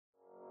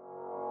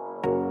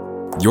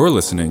You're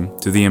listening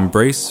to the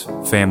Embrace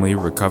Family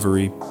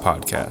Recovery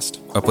Podcast,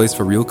 a place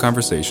for real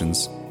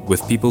conversations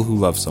with people who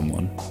love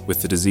someone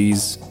with the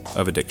disease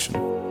of addiction.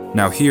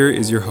 Now here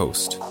is your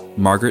host,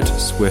 Margaret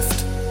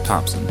Swift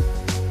Thompson.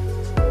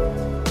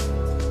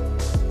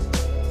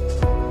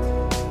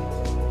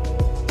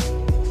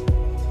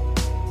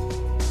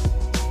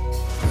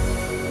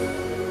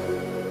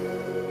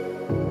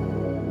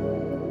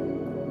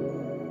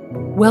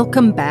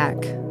 Welcome back.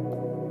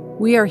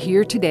 We are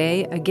here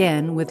today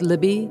again with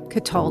Libby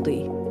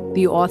Cataldi,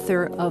 the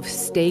author of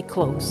Stay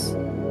Close,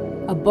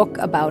 a book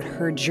about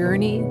her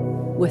journey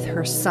with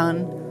her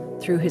son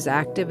through his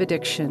active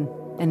addiction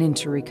and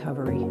into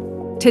recovery.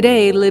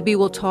 Today, Libby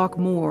will talk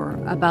more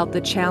about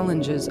the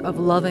challenges of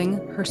loving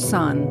her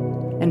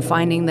son and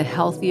finding the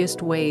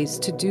healthiest ways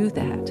to do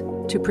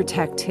that to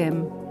protect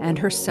him and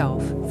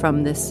herself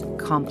from this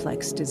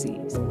complex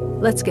disease.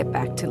 Let's get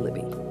back to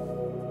Libby.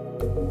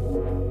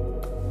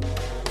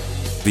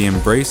 The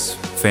Embrace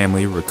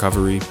Family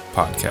Recovery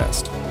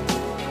Podcast.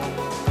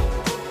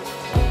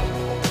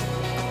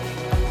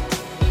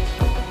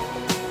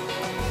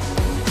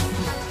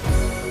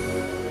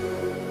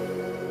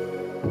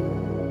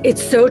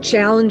 It's so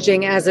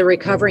challenging as a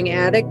recovering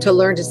addict to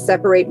learn to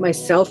separate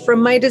myself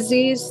from my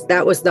disease.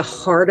 That was the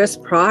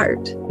hardest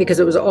part because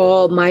it was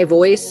all my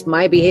voice,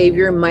 my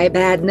behavior, my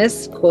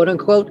badness, quote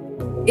unquote.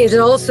 It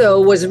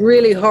also was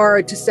really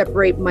hard to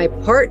separate my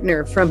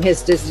partner from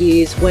his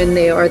disease when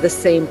they are the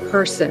same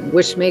person,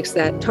 which makes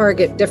that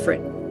target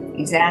different.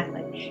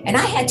 Exactly. And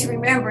I had to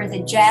remember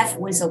that Jeff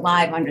was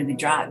alive under the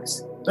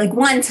drugs. Like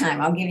one time,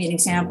 I'll give you an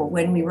example.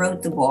 When we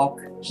wrote the book,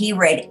 he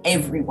read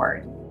every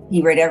word.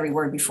 He read every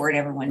word before it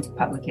ever went to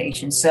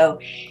publication. So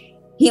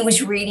he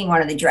was reading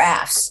one of the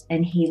drafts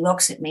and he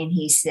looks at me and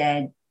he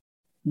said,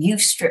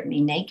 "You've stripped me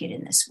naked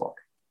in this book."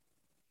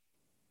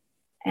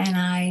 And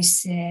I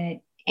said,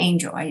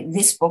 "Angel,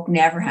 this book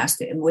never has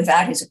to,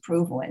 without his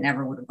approval, it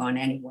never would have gone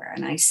anywhere."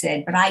 And I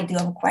said, "But I do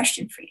have a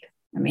question for you."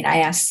 I mean, I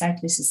asked,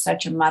 this is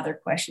such a mother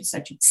question,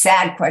 such a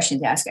sad question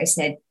to ask. I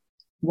said,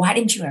 "Why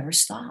didn't you ever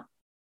stop?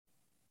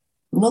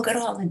 Look at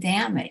all the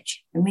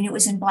damage." I mean, it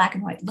was in black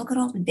and white. Look at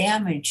all the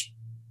damage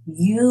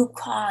you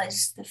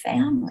caused the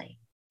family.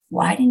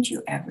 Why didn't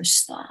you ever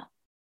stop?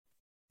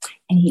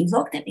 And he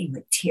looked at me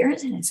with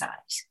tears in his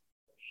eyes.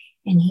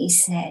 And he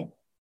said,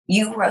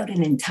 "You wrote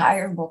an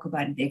entire book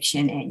about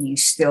addiction and you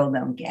still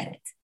don't get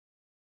it."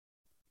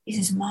 He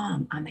says,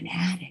 "Mom, I'm an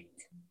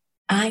addict.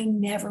 I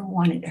never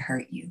wanted to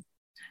hurt you.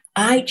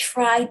 I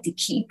tried to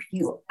keep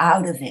you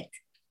out of it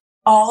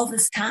all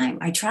this time.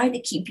 I tried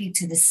to keep you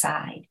to the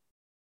side.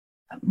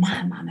 But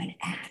Mom, I'm an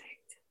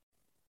addict."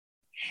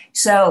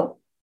 So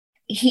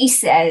he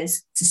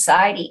says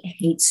society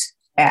hates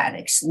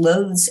addicts,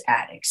 loathes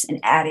addicts, and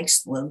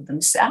addicts loathe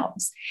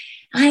themselves.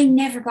 I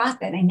never got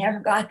that. I never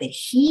got that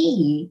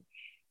he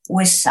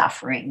was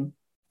suffering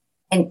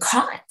and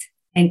caught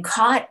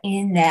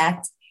in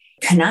that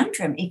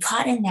conundrum. He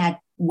caught in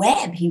that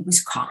web. He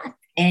was caught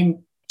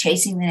and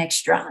chasing the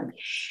next drug.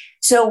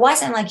 So it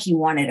wasn't like he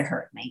wanted to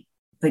hurt me,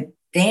 but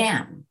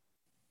damn,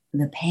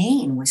 the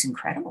pain was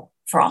incredible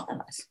for all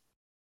of us.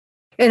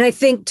 And I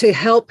think to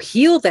help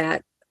heal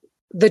that,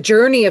 the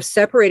journey of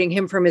separating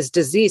him from his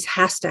disease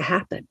has to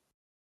happen.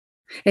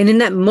 And in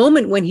that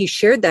moment when he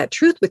shared that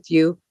truth with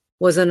you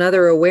was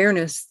another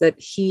awareness that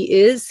he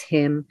is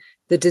him.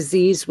 The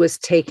disease was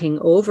taking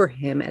over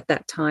him at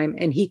that time,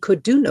 and he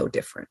could do no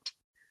different.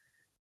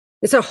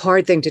 It's a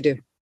hard thing to do.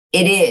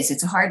 It is.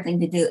 It's a hard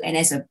thing to do. And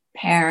as a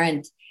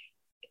parent,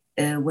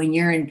 when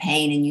you're in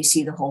pain and you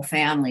see the whole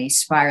family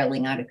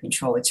spiraling out of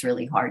control, it's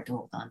really hard to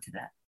hold on to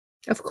that.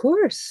 Of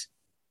course.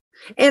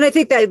 And I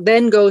think that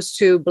then goes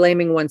to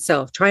blaming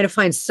oneself, trying to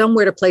find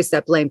somewhere to place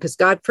that blame, because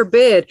God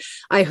forbid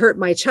I hurt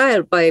my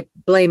child by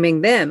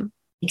blaming them.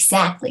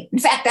 Exactly. In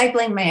fact, I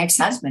blamed my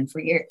ex-husband for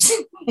years.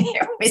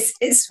 It was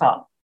his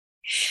fault.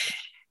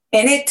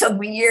 And it took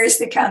me years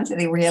to come to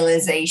the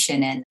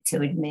realization and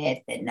to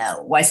admit that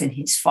no, it wasn't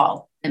his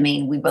fault. I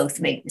mean, we both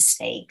make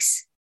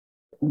mistakes.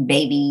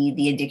 Maybe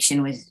the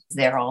addiction was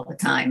there all the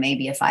time.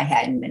 Maybe if I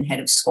hadn't been head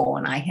of school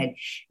and I had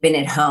been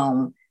at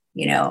home,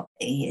 you know,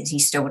 he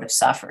still would have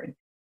suffered.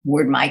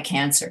 Where'd my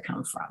cancer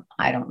come from?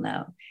 I don't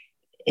know.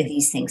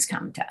 These things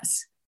come to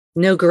us.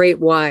 No great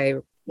why.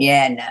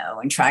 Yeah, no.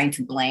 And trying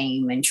to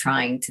blame and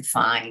trying to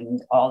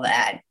find all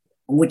that,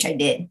 which I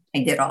did. I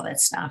did all that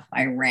stuff.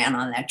 I ran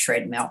on that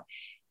treadmill.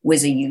 It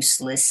was a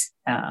useless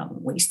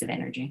waste of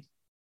energy.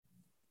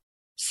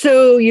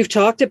 So you've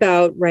talked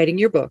about writing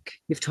your book.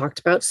 You've talked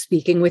about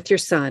speaking with your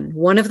son.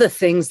 One of the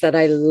things that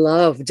I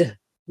loved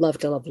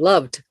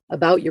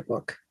about your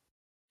book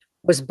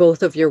was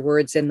both of your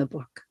words in the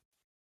book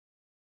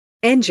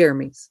and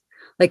Jeremy's.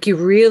 Like you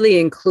really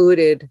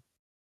included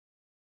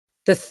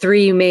the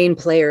three main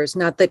players,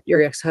 not that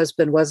your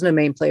ex-husband wasn't a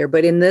main player,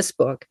 but in this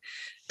book,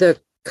 the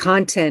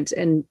content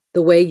and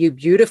the way you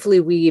beautifully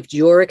weaved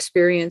your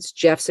experience,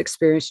 Jeff's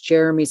experience,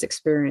 Jeremy's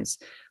experience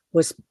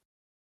was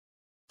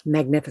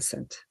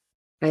magnificent.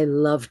 I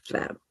loved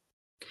that.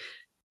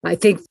 I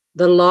think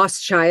the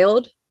lost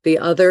child, the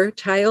other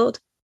child,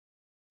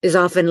 is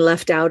often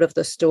left out of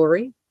the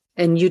story.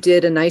 And you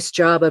did a nice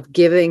job of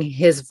giving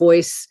his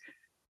voice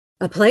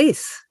a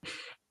place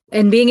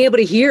and being able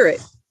to hear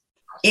it.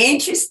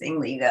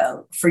 Interestingly,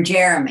 though, for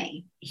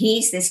Jeremy,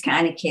 he's this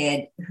kind of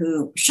kid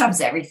who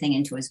shoves everything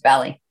into his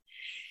belly.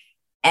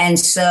 And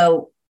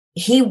so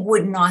he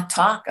would not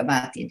talk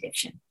about the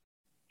addiction.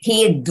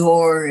 He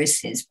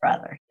adores his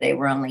brother. They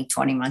were only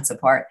 20 months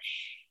apart,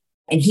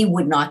 and he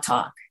would not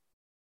talk.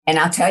 And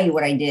I'll tell you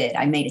what I did.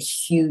 I made a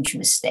huge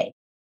mistake.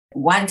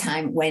 One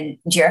time when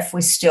Jeff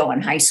was still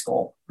in high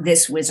school,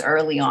 this was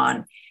early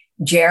on,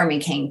 Jeremy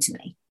came to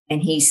me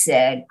and he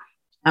said,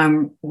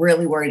 I'm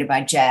really worried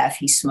about Jeff.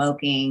 He's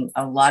smoking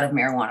a lot of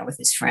marijuana with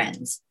his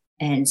friends.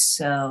 And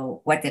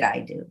so what did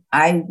I do?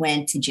 I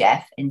went to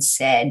Jeff and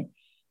said,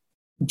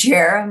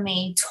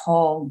 Jeremy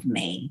told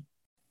me.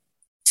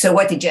 So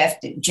what did Jeff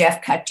do?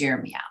 Jeff cut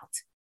Jeremy out.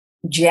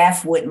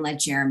 Jeff wouldn't let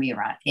Jeremy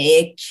around.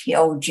 It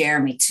killed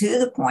Jeremy to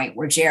the point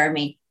where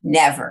Jeremy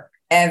never,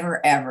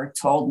 ever, ever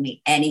told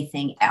me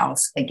anything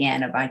else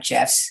again about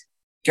Jeff's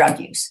drug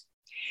use.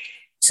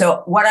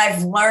 So what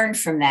I've learned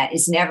from that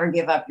is never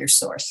give up your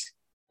source.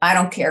 I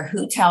don't care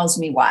who tells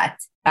me what.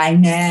 I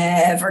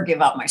never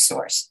give up my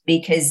source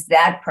because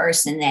that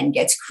person then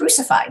gets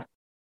crucified.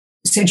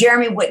 So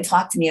Jeremy wouldn't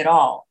talk to me at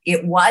all.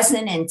 It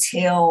wasn't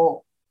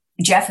until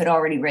Jeff had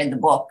already read the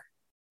book.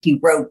 He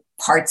wrote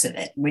parts of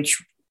it,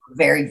 which were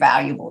very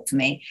valuable to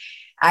me.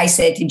 I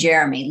said to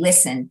Jeremy,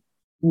 listen,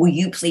 will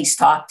you please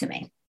talk to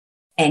me?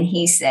 And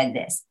he said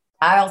this,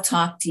 I'll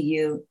talk to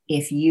you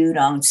if you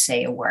don't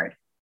say a word.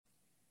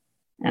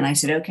 And I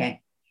said,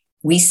 okay.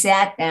 We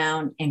sat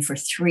down and for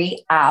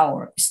 3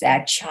 hours,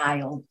 that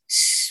child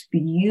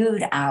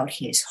spewed out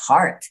his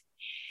heart.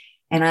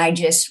 And I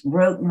just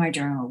wrote in my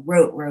journal,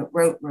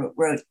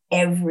 wrote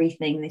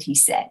everything that he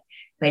said.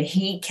 But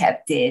he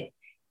kept it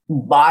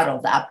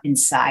bottled up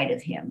inside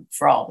of him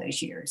for all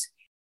those years.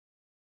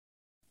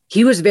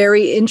 He was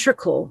very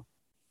integral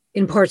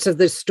in parts of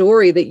the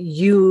story that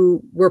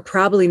you were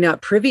probably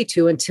not privy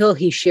to until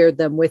he shared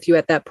them with you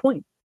at that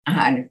point.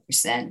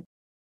 100%.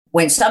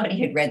 When somebody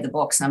had read the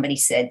book, somebody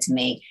said to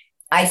me,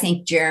 I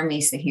think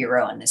Jeremy's the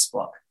hero in this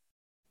book.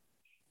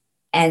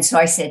 And so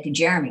I said to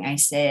Jeremy, I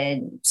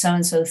said,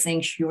 so-and-so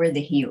thinks you're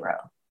the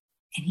hero.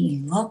 And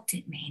he looked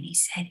at me and he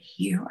said,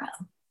 hero?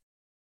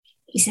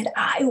 He said,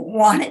 I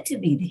wanted to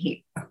be the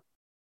hero.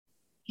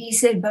 He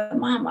said, but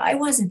Mom, I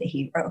wasn't the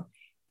hero.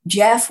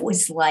 Jeff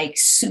was like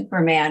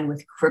Superman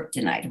with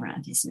kryptonite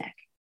around his neck.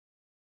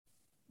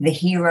 The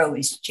hero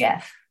is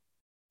Jeff.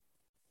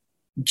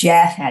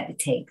 Jeff had to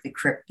take the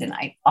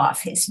kryptonite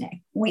off his neck.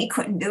 We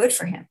couldn't do it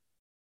for him.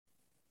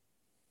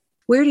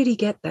 Where did he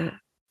get that?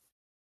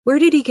 Where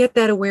did he get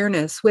that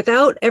awareness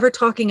without ever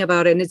talking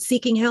about it and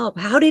seeking help?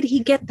 How did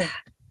he get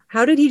that?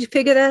 How did he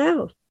figure that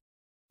out?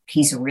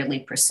 He's a really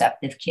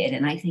perceptive kid,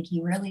 and I think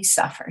he really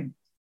suffered.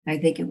 I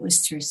think it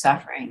was through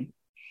suffering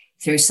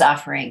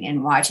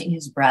and watching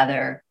his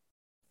brother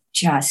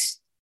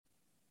just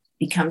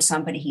become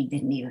somebody he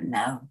didn't even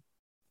know.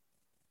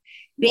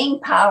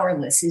 Being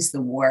powerless is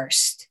the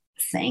worst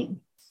thing.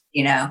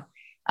 You know,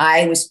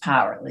 I was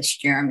powerless.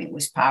 Jeremy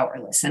was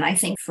powerless. And I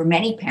think for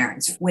many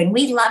parents, when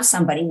we love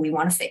somebody, we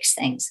want to fix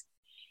things,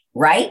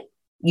 right?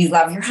 You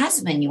love your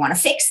husband. You want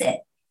to fix it.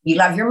 You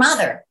love your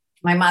mother.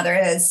 My mother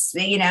has,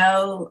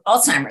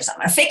 Alzheimer's. I'm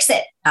going to fix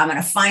it. I'm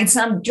going to find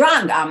some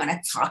drug. I'm going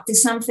to talk to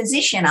some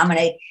physician. I'm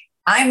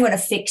going to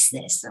fix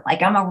this.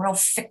 Like I'm a real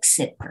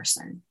fix-it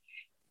person.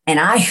 And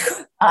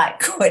I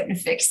couldn't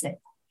fix it.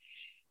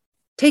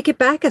 Take it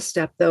back a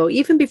step, though.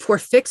 Even before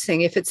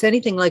fixing, if it's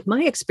anything like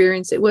my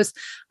experience, it was,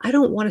 I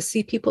don't want to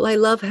see people I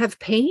love have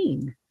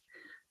pain.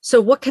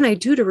 So what can I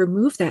do to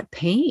remove that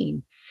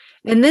pain?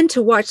 And then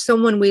to watch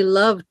someone we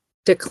love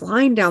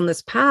decline down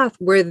this path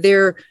where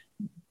their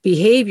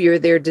behavior,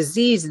 their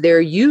disease,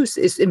 their use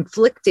is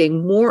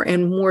inflicting more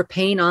and more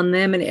pain on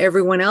them and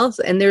everyone else.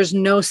 And there's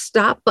no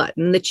stop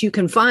button that you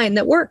can find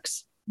that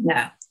works.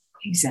 No,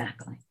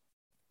 exactly.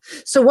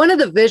 So one of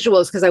the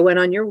visuals, because I went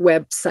on your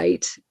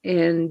website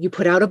and you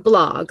put out a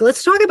blog,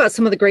 let's talk about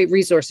some of the great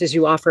resources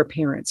you offer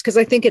parents, because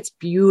I think it's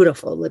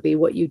beautiful, Libby,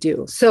 what you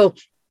do. So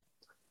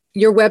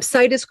your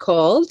website is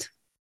called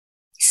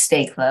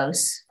Stay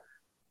Close,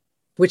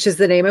 which is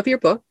the name of your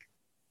book.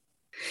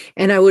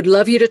 And I would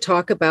love you to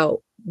talk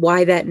about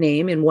why that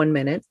name in 1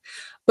 minute.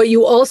 But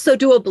you also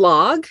do a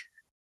blog,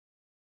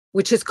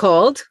 which is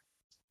called?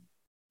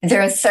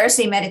 There are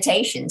Thursday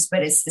meditations,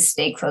 but it's the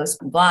Stay Close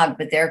blog,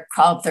 but they're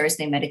called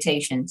Thursday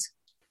meditations.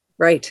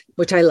 Right,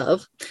 which I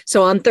love.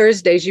 So on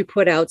Thursdays, you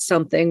put out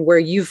something where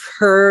you've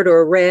heard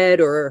or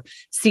read or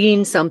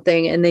seen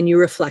something, and then you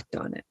reflect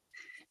on it.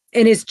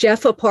 And is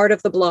Jeff a part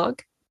of the blog?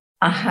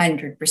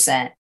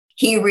 100%.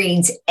 He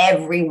reads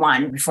every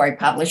one before I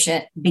publish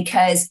it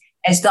because,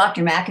 as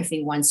Dr.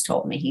 McAfee once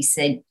told me, he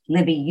said,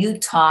 Libby, you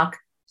talk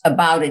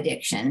about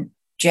addiction.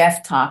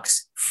 Jeff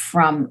talks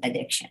from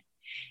addiction.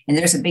 And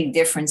there's a big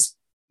difference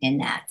in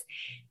that.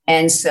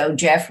 And so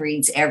Jeff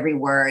reads every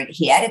word.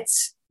 He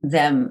edits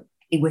them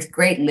with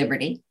great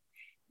liberty,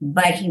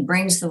 but he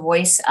brings the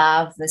voice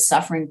of the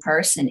suffering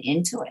person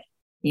into it.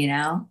 you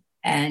know?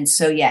 And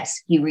so,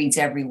 yes, he reads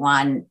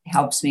everyone,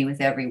 helps me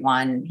with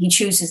everyone. He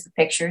chooses the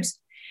pictures.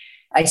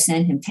 I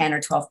send him 10 or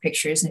 12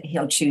 pictures and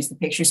he'll choose the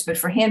pictures. But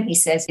for him, he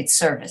says it's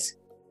service.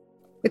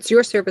 It's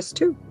your service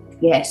too.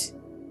 Yes.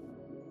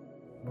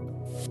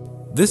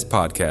 This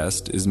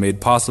podcast is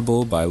made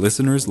possible by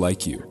listeners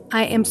like you.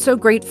 I am so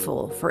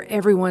grateful for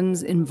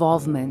everyone's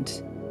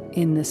involvement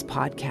in this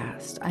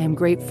podcast. I am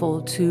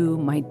grateful to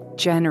my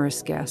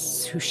generous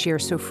guests who share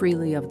so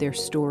freely of their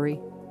story,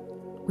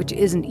 which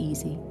isn't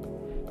easy.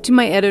 To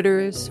my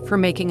editors for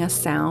making us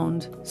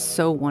sound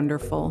so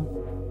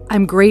wonderful.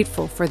 I'm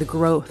grateful for the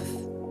growth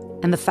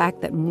and the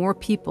fact that more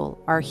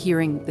people are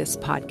hearing this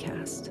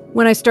podcast.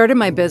 When I started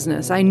my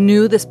business, I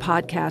knew this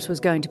podcast was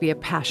going to be a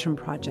passion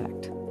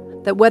project.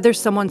 That whether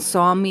someone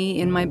saw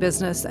me in my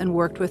business and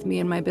worked with me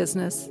in my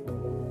business,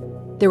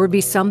 there would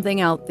be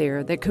something out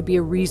there that could be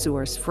a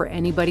resource for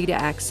anybody to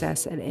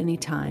access at any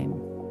time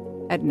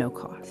at no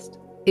cost.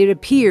 It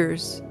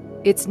appears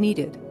it's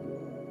needed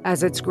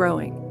as it's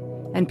growing,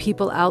 and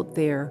people out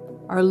there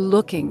are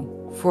looking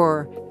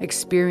for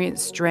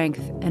experience,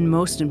 strength, and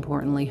most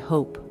importantly,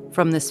 hope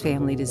from this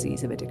family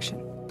disease of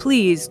addiction.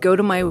 Please go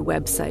to my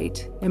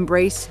website,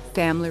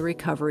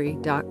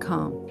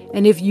 embracefamilyrecovery.com.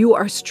 And if you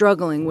are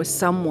struggling with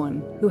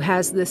someone who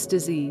has this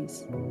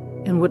disease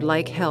and would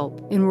like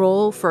help,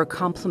 enroll for a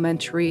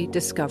complimentary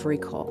discovery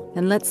call.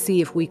 And let's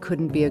see if we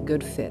couldn't be a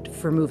good fit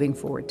for moving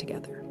forward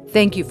together.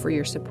 Thank you for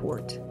your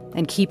support,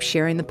 and keep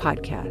sharing the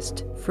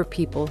podcast for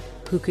people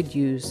who could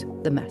use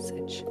the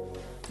message.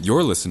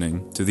 You're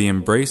listening to the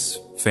Embrace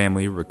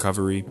Family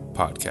Recovery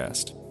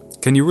Podcast.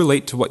 Can you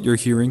relate to what you're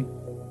hearing?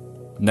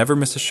 Never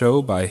miss a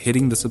show by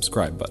hitting the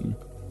subscribe button.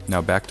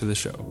 Now back to the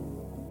show.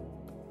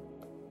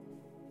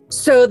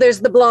 So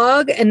there's the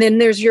blog, and then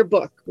there's your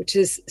book, which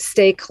is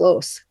Stay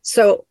Close.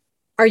 So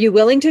are you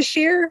willing to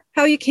share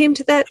how you came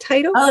to that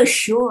title? Oh,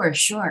 sure.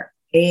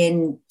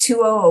 In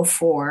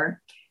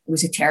 2004, it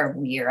was a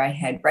terrible year. I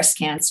had breast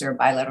cancer,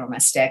 bilateral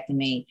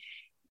mastectomy.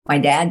 My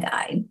dad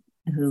died,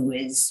 who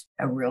is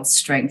a real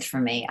strength for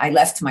me. I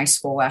left my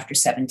school after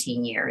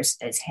 17 years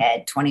as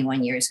head,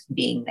 21 years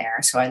being there.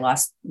 So I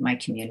lost my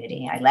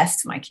community. I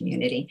left my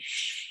community.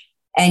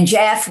 And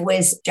Jeff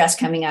was just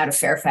coming out of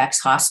Fairfax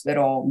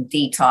Hospital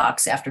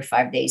detox. After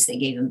 5 days, they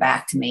gave him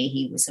back to me.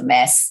 He was a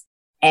mess.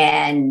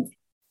 And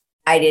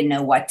I didn't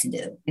know what to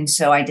do. And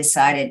so I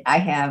decided, I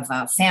have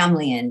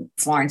family in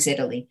Florence,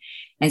 Italy.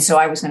 And so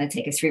I was going to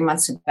take a 3-month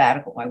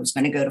sabbatical. I was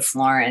going to go to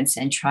Florence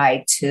and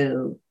try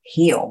to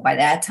heal. By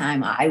that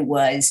time, I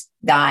was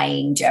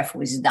dying. Jeff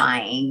was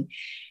dying.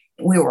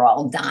 We were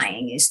all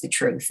dying, is the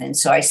truth. And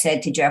so I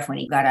said to Jeff, when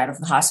he got out of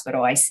the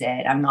hospital, I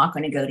said, I'm not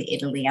going to go to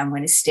Italy. I'm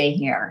going to stay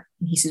here.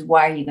 And he says,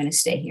 why are you going to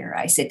stay here?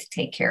 I said, to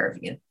take care of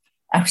you.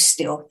 I was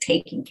still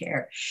taking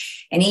care.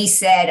 And he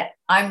said,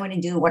 I'm going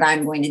to do what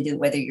I'm going to do,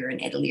 whether you're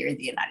in Italy or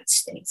the United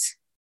States.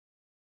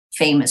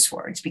 Famous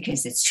words,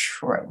 because it's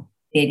true.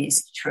 It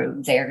is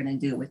true. They're going to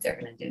do what they're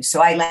going to do.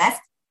 So I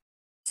left.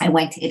 I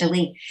went to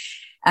Italy.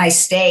 I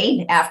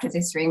stayed after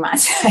the 3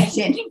 months. I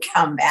didn't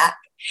come back.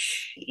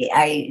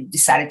 I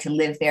decided to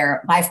live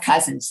there. I have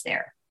cousins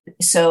there.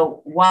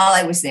 So while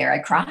I was there, I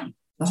cried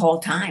the whole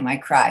time. I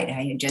cried.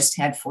 I had just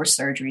had 4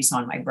 surgeries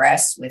on my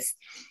breast with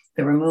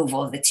the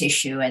removal of the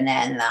tissue and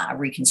then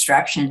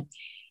reconstruction.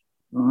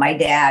 My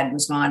dad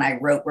was gone. I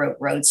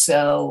wrote.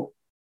 So,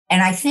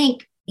 and I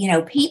think,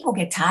 people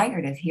get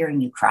tired of hearing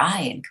you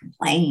cry and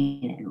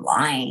complain and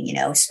whine,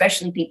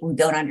 especially people who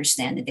don't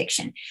understand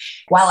addiction.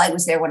 While I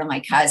was there, one of my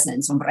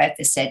cousins,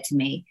 Umbretta, said to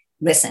me,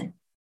 listen,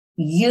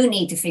 you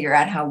need to figure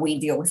out how we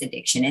deal with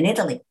addiction in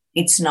Italy.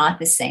 It's not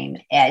the same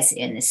as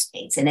in the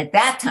States. And at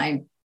that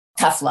time,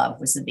 tough love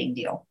was the big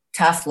deal.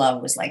 Tough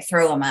love was like,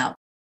 throw them out.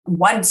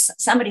 Once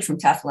somebody from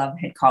Tough Love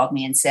had called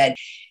me and said,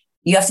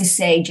 you have to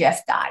say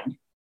Jeff died.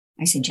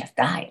 I said, Jeff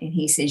died. And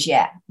he says,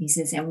 yeah. He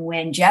says, and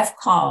when Jeff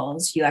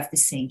calls, you have to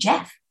say,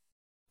 Jeff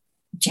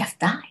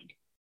died.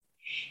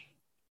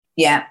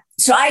 Yeah.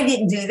 So I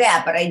didn't do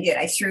that, but I did.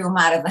 I threw him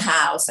out of the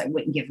house. I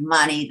wouldn't give him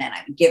money. Then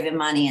I would give him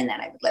money, and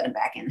then I would let him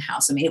back in the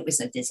house. I mean, it was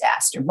a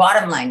disaster.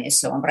 Bottom line is,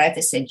 so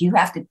Umbretta said, you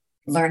have to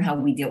learn how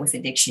we deal with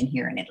addiction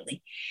here in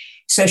Italy.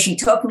 So she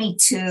took me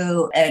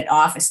to an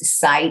office, a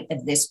site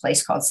of this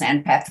place called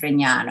San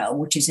Patrignano,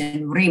 which is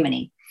in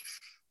Rimini.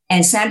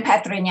 And San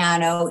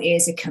Patrignano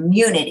is a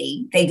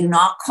community. They do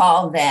not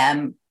call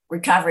them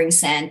recovering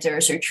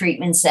centers or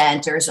treatment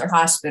centers or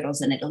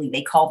hospitals in Italy.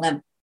 They call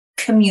them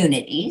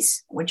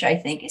communities, which I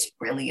think is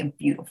really a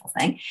beautiful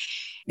thing.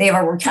 They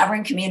have a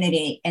recovering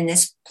community in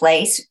this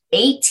place,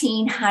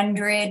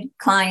 1,800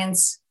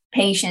 clients,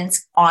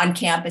 patients on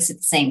campus at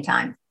the same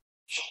time,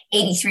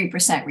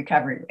 83%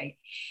 recovery rate.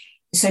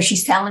 So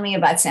she's telling me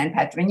about San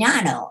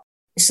Patrignano.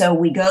 So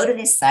we go to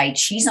this site.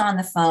 She's on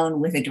the phone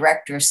with the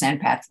director of San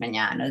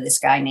Patrignano, this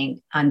guy named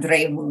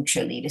Andrea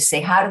Muccioli, to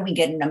say, how do we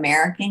get an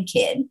American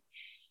kid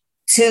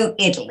to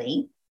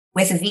Italy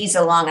with a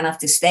visa long enough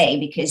to stay?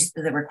 Because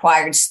the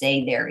required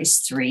stay there is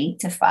 3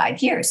 to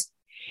 5 years.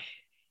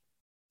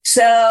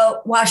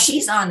 So while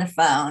she's on the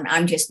phone,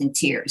 I'm just in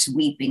tears,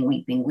 weeping,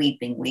 weeping,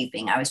 weeping,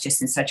 weeping. I was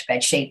just in such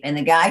bad shape. And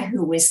the guy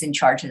who was in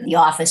charge of the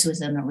office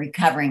was a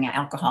recovering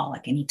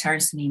alcoholic. And he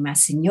turns to me, "Ma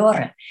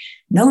signora,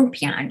 non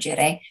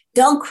piangere,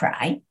 don't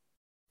cry.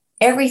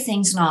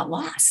 Everything's not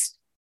lost."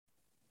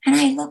 And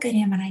I look at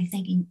him and I'm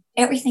thinking,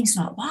 everything's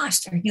not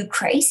lost. Are you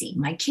crazy?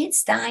 My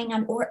kid's dying.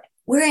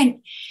 We're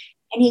in.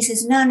 And he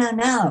says,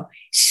 no.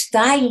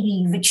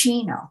 Stai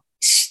vicino.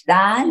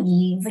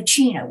 Stai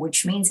vicino,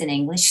 which means in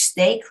English,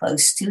 stay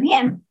close to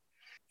him.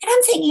 And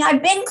I'm thinking,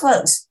 I've been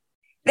close.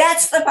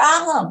 That's the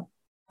problem.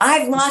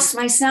 I've lost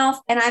myself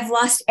and I've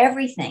lost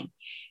everything.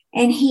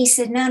 And he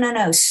said, no.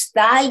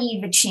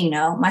 Stai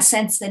vicino, ma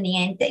senza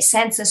niente,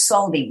 senza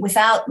soldi,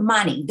 without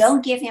money.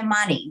 Don't give him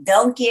money.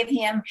 Don't give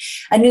him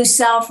a new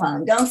cell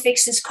phone. Don't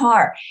fix his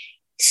car.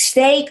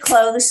 Stay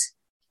close,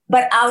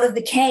 but out of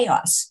the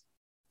chaos.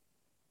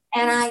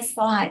 And I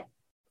thought,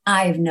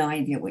 I have no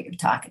idea what you're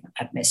talking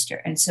about, mister.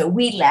 And so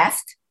we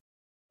left.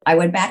 I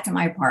went back to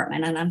my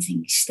apartment and I'm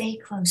thinking, stay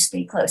close,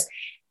 stay close.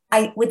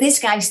 What this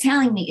guy's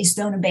telling me is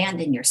don't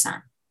abandon your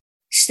son.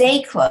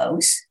 Stay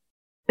close,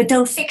 but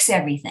don't fix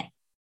everything.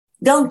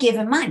 Don't give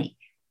him money.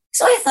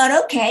 So I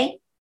thought, okay,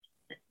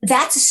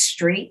 that's a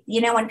street.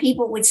 You know, when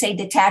people would say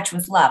detach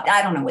with love,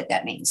 I don't know what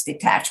that means,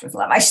 detach with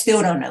love. I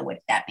still don't know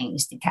what that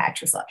means,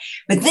 detach with love.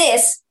 But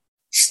this,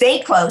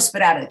 stay close,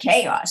 but out of the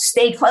chaos.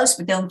 Stay close,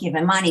 but don't give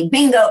him money.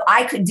 Bingo,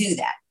 I could do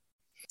that.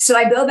 So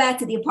I go back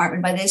to the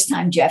apartment. By this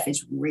time, Jeff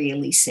is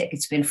really sick.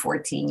 It's been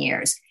 14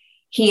 years.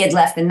 He had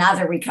left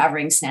another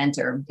recovering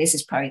center. This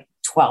is probably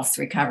 12th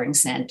recovering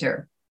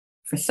center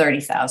for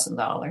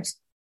 $30,000.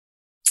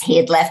 He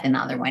had left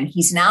another one.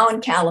 He's now in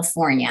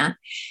California,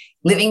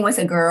 living with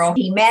a girl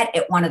he met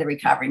at one of the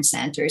recovering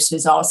centers,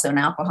 who's also an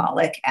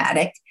alcoholic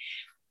addict.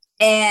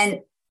 And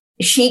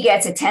she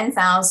gets a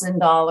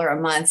 $10,000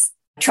 a month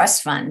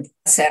trust fund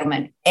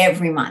settlement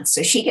every month.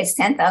 So she gets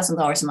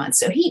 $10,000 a month.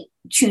 So he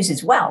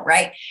chooses well,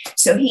 right?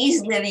 So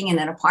he's living in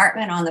an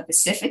apartment on the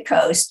Pacific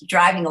Coast,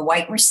 driving a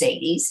white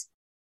Mercedes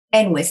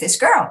and with this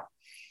girl.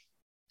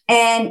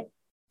 And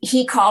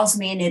he calls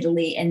me in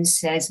Italy and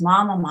says,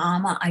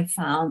 Mama, I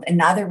found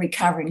another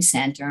recovering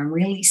center. I'm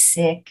really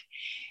sick.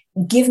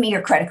 Give me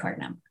your credit card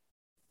number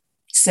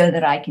so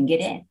that I can get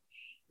in.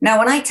 Now,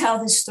 when I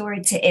tell this story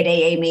at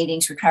AA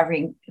meetings,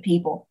 recovering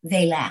people,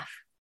 they laugh.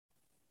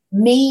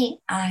 Me,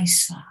 I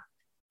saw,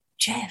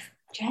 Jeff,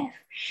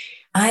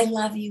 I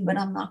love you, but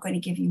I'm not going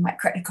to give you my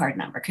credit card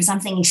number because I'm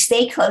thinking,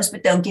 stay close,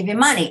 but don't give him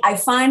money. I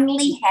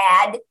finally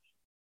had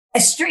a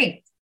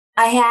street.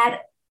 I had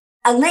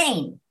a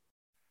lane.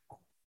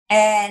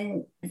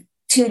 And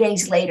 2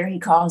 days later, he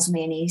calls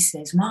me and he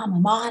says,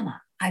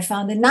 Mama, I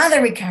found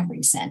another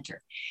recovery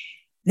center.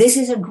 This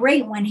is a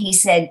great one. He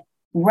said,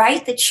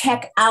 write the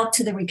check out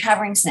to the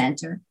recovering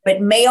center,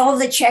 but mail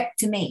the check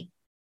to me.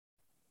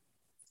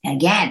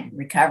 Again,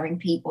 recovering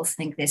people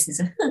think this is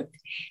a hoot.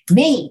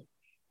 Me,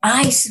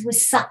 I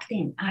was sucked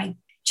in.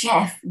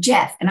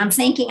 Jeff. And I'm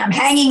thinking, I'm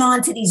hanging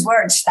on to these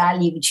words,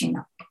 Stali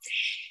vicino.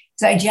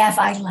 So, Jeff,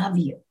 I love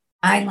you,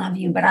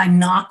 but I'm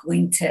not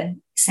going to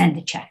send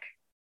a check.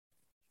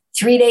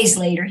 3 days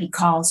later, he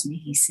calls me.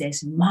 He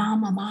says,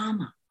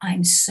 Mama,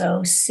 I'm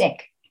so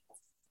sick.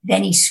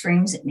 Then he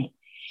screams at me,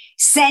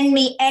 send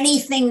me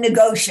anything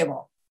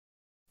negotiable.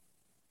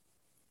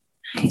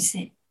 I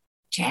said,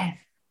 Jeff,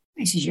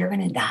 you're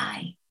going to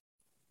die.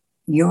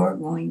 You're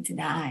going to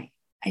die.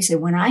 I said,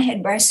 when I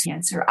had breast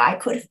cancer, I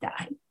could have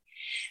died.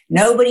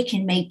 Nobody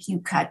can make you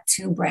cut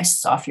 2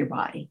 breasts off your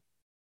body.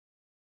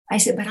 I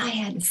said, but I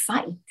had to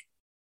fight.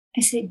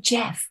 I said,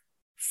 Jeff,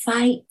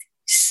 fight,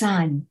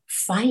 son,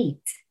 fight.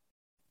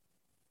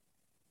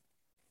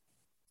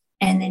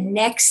 And the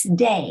next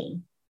day,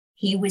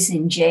 he was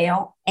in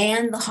jail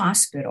and the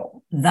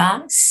hospital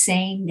the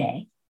same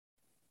day.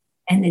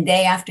 And the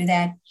day after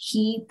that,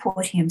 he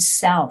put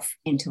himself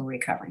into a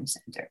recovering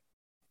center.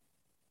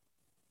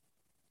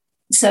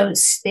 So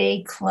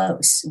stay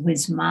close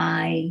was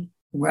my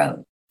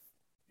road.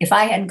 If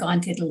I hadn't gone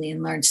to Italy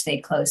and learned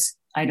stay close,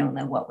 I don't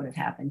know what would have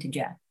happened to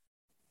Jeff.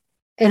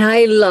 And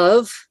I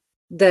love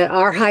that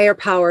our higher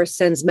power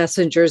sends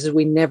messengers and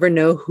we never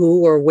know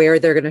who or where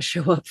they're going to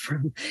show up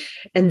from.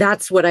 And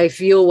that's what I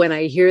feel when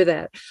I hear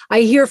that.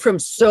 I hear from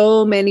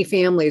so many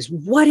families,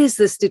 what is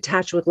this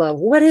detached with love?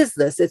 What is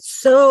this? It's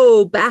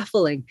so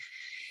baffling.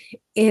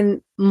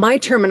 In my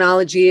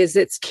terminology is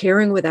it's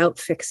caring without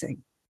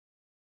fixing,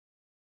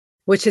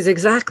 which is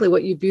exactly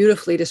what you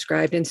beautifully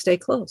described in Stay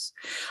Close.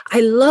 I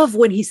love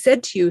when he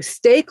said to you,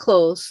 stay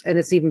close, and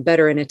it's even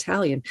better in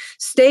Italian,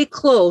 stay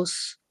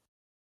close,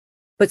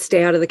 but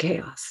stay out of the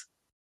chaos.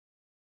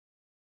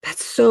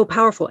 That's so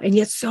powerful and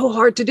yet so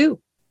hard to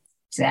do.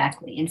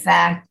 Exactly. In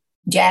fact,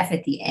 Jeff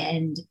at the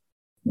end,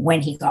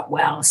 when he got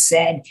well,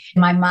 said,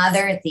 my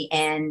mother at the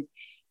end,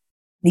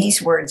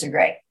 these words are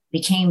great,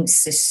 became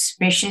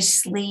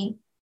suspiciously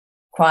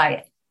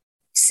quiet,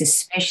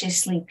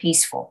 suspiciously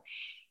peaceful,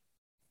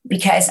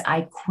 because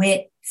I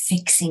quit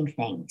fixing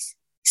things.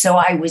 So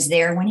I was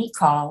there when he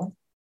called.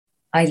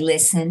 I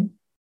listened.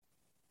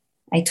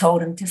 I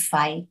told him to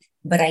fight.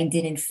 but I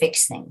didn't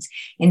fix things.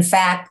 In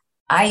fact,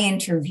 I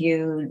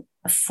interviewed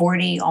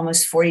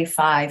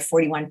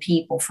 41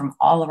 people from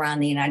all around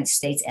the United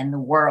States and the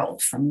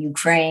world, from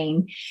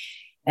Ukraine,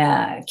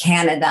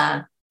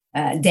 Canada,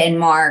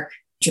 Denmark,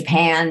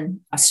 Japan,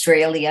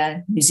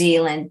 Australia, New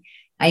Zealand.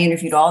 I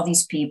interviewed all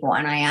these people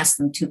and I asked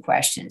them 2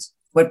 questions.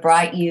 What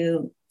brought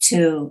you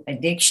to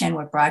addiction?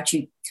 What brought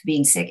you to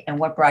being sick? And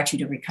what brought you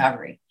to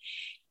recovery?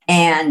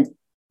 And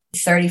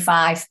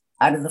 35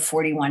 out of the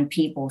 41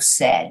 people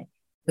said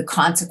the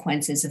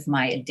consequences of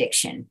my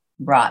addiction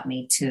brought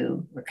me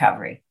to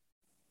recovery.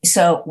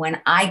 So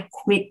when I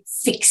quit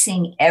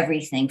fixing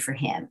everything for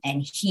him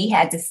and he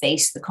had to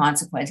face the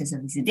consequences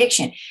of his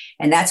addiction,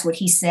 and that's what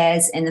he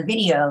says in the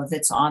video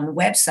that's on the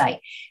website.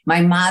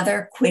 My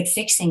mother quit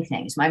fixing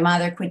things. My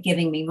mother quit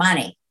giving me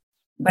money,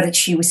 but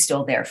she was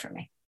still there for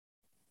me.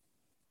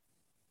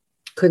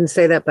 Couldn't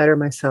say that better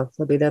myself,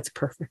 Libby. That's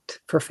perfect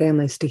for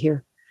families to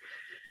hear.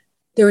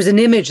 There was an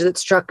image that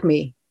struck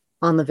me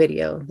on the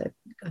video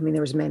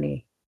there was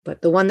many,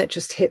 but the one that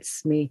just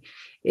hits me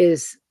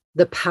is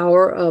the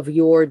power of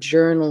your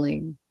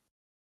journaling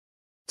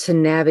to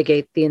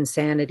navigate the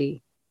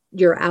insanity,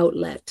 your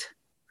outlet.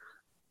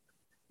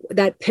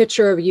 That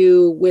picture of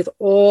you with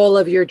all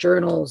of your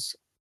journals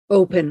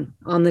open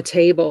on the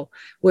table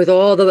with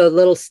all the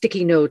little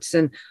sticky notes.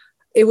 And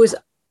it was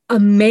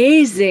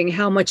amazing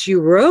how much you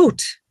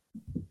wrote.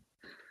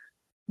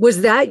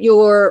 Was that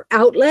your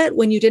outlet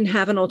when you didn't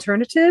have an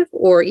alternative,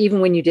 or even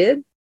when you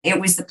did?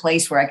 It was the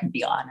place where I could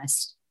be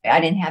honest.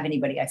 I didn't have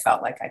anybody I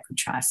felt like I could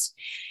trust.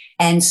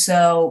 And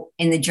so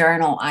in the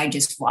journal, I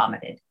just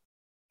vomited.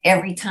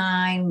 Every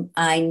time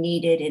I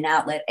needed an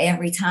outlet,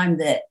 every time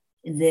the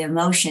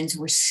emotions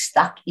were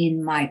stuck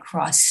in my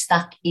cross,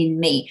 stuck in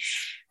me,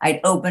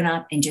 I'd open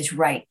up and just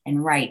write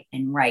and write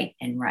and write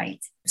and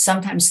write.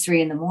 Sometimes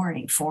 3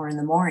 a.m, 4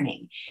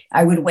 a.m.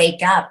 I would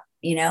wake up,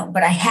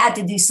 but I had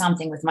to do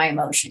something with my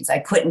emotions. I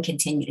couldn't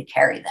continue to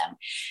carry them.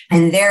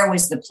 And there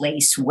was the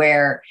place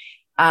where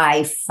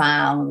I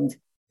found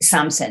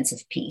some sense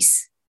of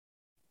peace.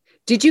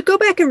 Did you go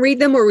back and read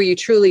them, or were you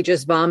truly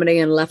just vomiting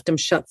and left them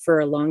shut for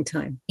a long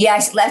time? Yeah,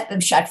 I left them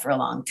shut for a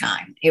long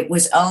time. It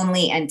was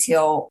only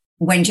until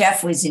when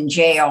Jeff was in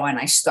jail and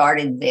I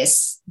started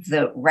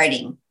the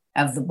writing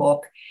of the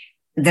book,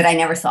 that I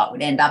never thought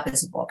would end up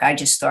as a book. I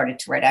just started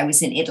to write. I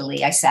was in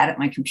Italy. I sat at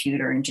my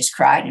computer and just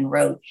cried and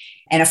wrote.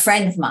 And a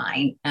friend of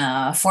mine,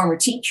 a former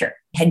teacher,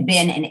 had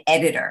been an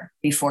editor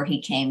before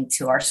he came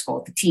to our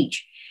school to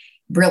teach.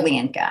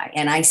 Brilliant guy.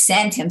 And I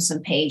sent him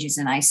some pages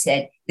and I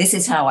said, this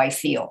is how I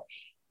feel.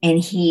 And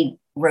he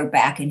wrote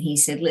back and he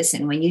said,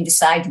 listen, when you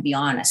decide to be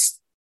honest,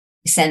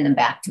 send them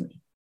back to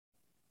me.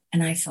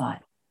 And I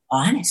thought,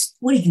 honest?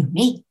 What do you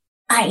mean?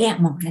 I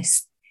am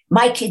honest.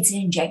 My kid's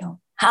in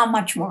jail. How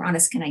much more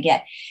honest can I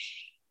get?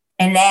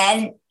 And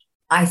then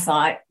I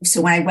thought, so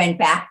when I went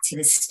back to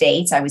the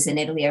States, I was in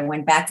Italy. I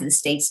went back to the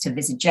States to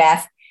visit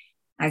Jeff.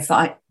 I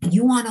thought,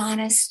 you want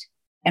honest?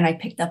 And I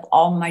picked up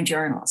all my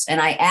journals and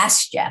I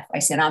asked Jeff, I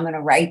said, I'm going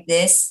to write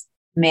this.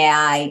 May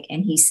I?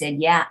 And he said,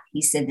 yeah.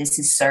 He said, this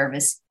is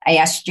service. I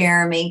asked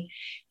Jeremy.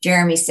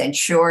 Jeremy said,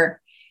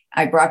 sure.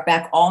 I brought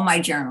back all my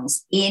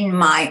journals in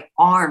my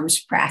arms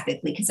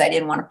practically because I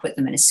didn't want to put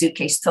them in a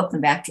suitcase, took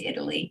them back to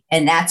Italy.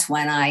 And that's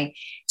when I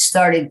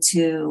started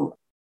to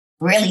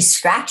really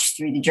scratch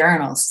through the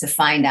journals to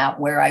find out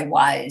where I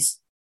was.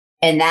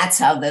 And that's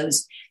how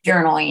those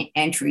journal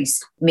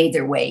entries made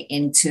their way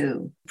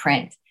into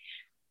print.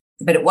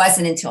 But it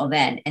wasn't until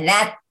then. And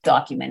that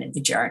documented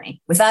the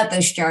journey. Without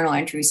those journal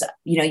entries,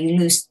 you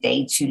lose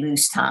dates, you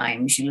lose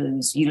times, you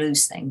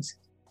lose things.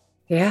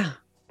 Yeah.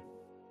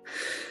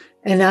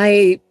 And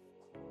I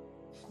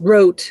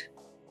wrote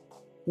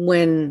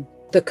when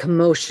the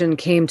commotion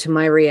came to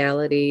my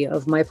reality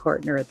of my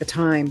partner at the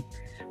time.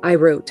 I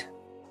wrote.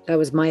 That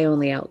was my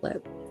only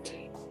outlet.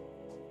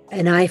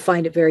 And I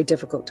find it very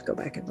difficult to go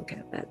back and look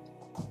at that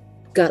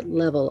gut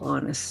level,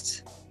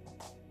 honest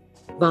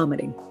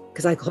vomiting.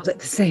 Because I called it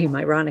the same,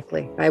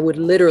 ironically. I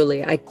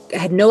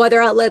had no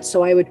other outlet,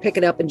 so I would pick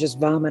it up and just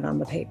vomit on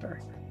the paper.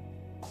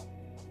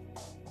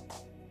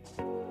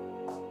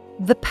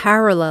 The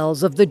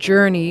parallels of the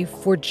journey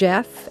for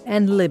Jeff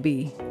and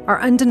Libby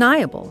are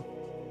undeniable.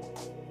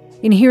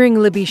 In hearing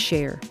Libby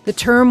share, the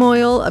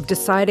turmoil of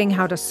deciding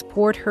how to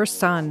support her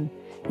son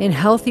in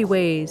healthy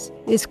ways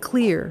is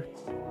clear,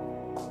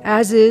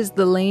 as is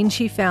the lane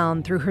she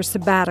found through her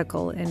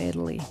sabbatical in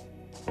Italy.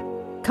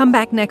 Come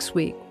back next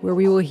week where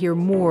we will hear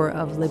more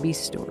of Libby's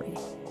story.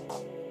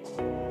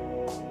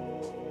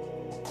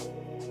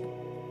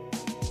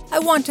 I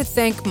want to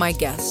thank my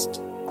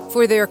guest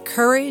for their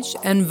courage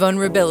and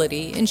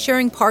vulnerability in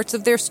sharing parts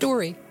of their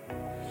story.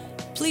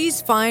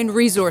 Please find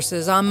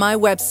resources on my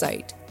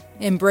website,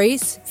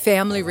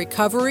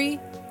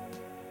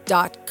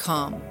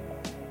 embracefamilyrecovery.com.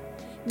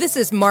 This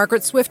is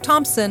Margaret Swift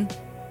Thompson.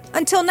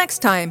 Until next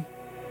time,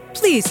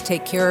 please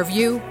take care of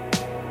you.